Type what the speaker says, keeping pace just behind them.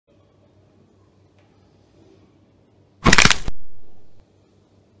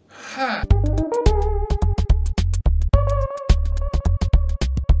I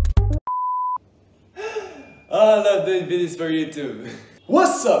love doing videos for YouTube.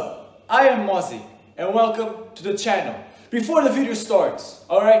 What's up? I am Moziy and welcome to the channel. Before the video starts,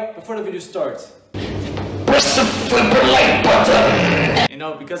 alright? Before the video starts, press the flipper like button! You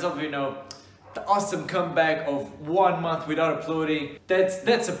know, because of, the awesome comeback of 1 month without uploading,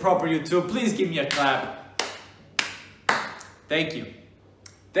 that's a proper YouTube. Please give me a clap. Thank you.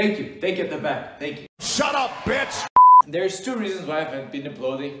 Thank you. Thank you at the back. Thank you. Shut up, bitch! There's two reasons why I haven't been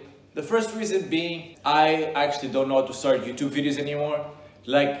uploading. The first reason being, I actually don't know how to start YouTube videos anymore.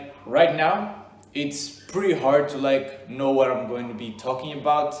 Like, right now, it's pretty hard to know what I'm going to be talking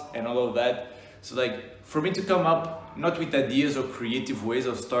about and all of that. So for me to come up, not with ideas or creative ways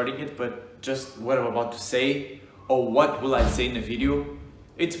of starting it, but just what I'm about to say, or what will I say in the video,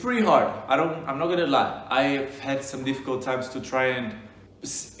 it's pretty hard. I'm not gonna lie. I've had some difficult times to try and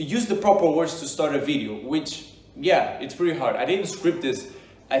use the proper words to start a video, which, yeah, it's pretty hard. I didn't script this.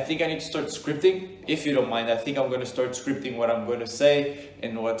 I think I need to start scripting. If you don't mind, I think I'm going to start scripting what I'm going to say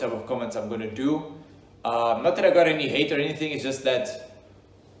and what type of comments I'm going to do. Not that I got any hate or anything, it's just that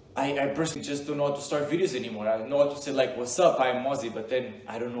I personally just don't know how to start videos anymore. I know how to say what's up, I'm Moziy, but then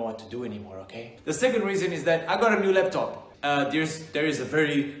I don't know what to do anymore, okay? The second reason is that I got a new laptop. There is a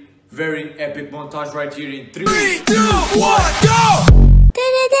very, very epic montage right here in 3, 2, 1, go!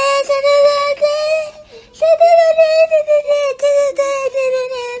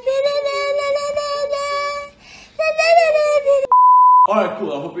 Alright,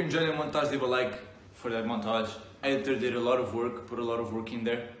 cool. I hope you enjoyed the montage. Leave a like for that montage. Editor did a lot of work, put a lot of work in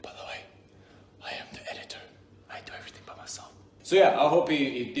there. By the way, I am the editor. I do everything by myself. So yeah, I hope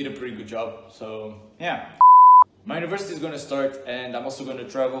he did a pretty good job. So yeah. My university is gonna start and I'm also gonna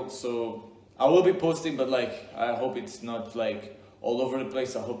travel. So I will be posting, but I hope it's not all over the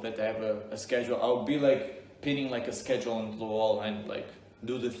place. I hope that I have a schedule. I'll be pinning a schedule on the wall and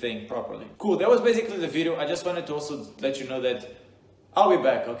do the thing properly. Cool, that was basically the video. I just wanted to also let you know that I'll be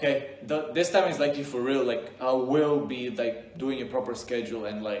back, okay? This time is likely for real. I will be doing a proper schedule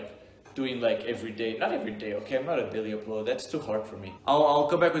and doing every day. Not every day, okay? I'm not a daily upload. That's too hard for me. I'll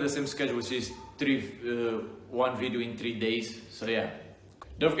come back with the same schedule, which is one video in 3 days. So yeah.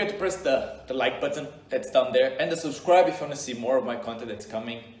 Don't forget to press the like button that's down there and the subscribe if you want to see more of my content that's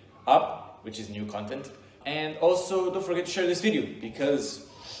coming up, which is new content. And also don't forget to share this video because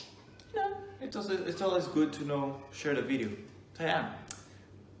it's always good to share the video. So yeah.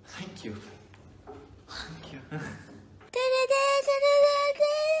 Thank you. Thank you.